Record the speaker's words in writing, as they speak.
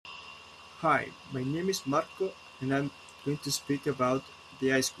Hi, my name is Marco and I'm going to speak about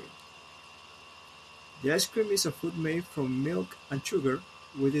the ice cream. The ice cream is a food made from milk and sugar,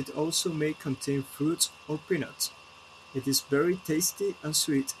 with it also may contain fruits or peanuts. It is very tasty and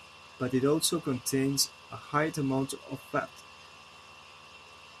sweet, but it also contains a high amount of fat.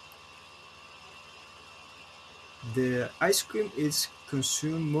 The ice cream is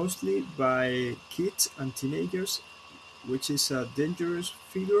consumed mostly by kids and teenagers, which is a dangerous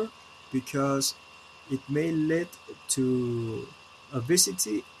figure because it may lead to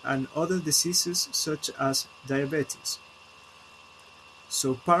obesity and other diseases such as diabetes.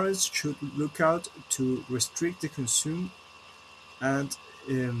 So parents should look out to restrict the consume and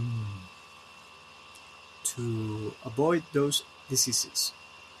um, to avoid those diseases.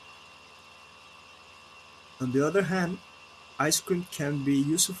 On the other hand, ice cream can be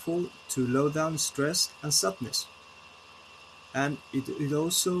useful to low down stress and sadness, and it is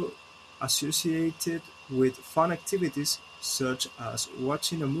also associated with fun activities such as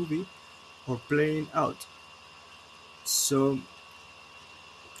watching a movie or playing out. So,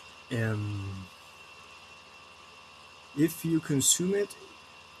 um, if you consume it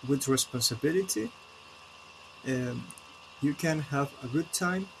with responsibility, um, you can have a good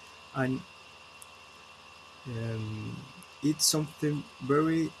time and um, eat something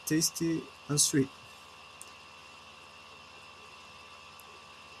very tasty and sweet.